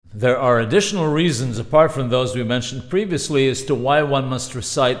There are additional reasons, apart from those we mentioned previously, as to why one must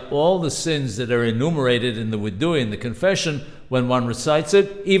recite all the sins that are enumerated in the Widui, in the confession, when one recites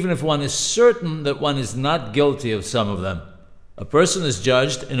it, even if one is certain that one is not guilty of some of them. A person is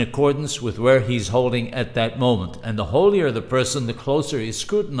judged in accordance with where he's holding at that moment, and the holier the person, the closer he is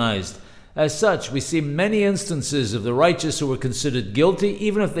scrutinized. As such, we see many instances of the righteous who were considered guilty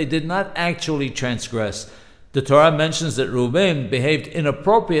even if they did not actually transgress. The Torah mentions that Reuben behaved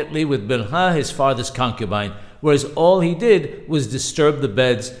inappropriately with Bilhah, his father's concubine, whereas all he did was disturb the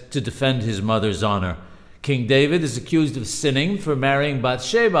beds to defend his mother's honor. King David is accused of sinning for marrying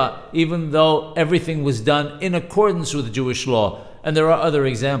Bathsheba, even though everything was done in accordance with Jewish law, and there are other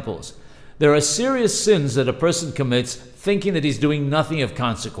examples. There are serious sins that a person commits thinking that he's doing nothing of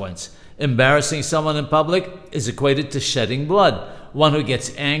consequence. Embarrassing someone in public is equated to shedding blood. One who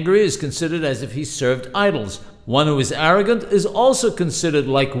gets angry is considered as if he served idols. One who is arrogant is also considered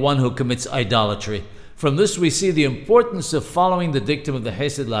like one who commits idolatry. From this we see the importance of following the dictum of the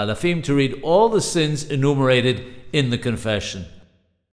Hesed La'alafim to read all the sins enumerated in the confession.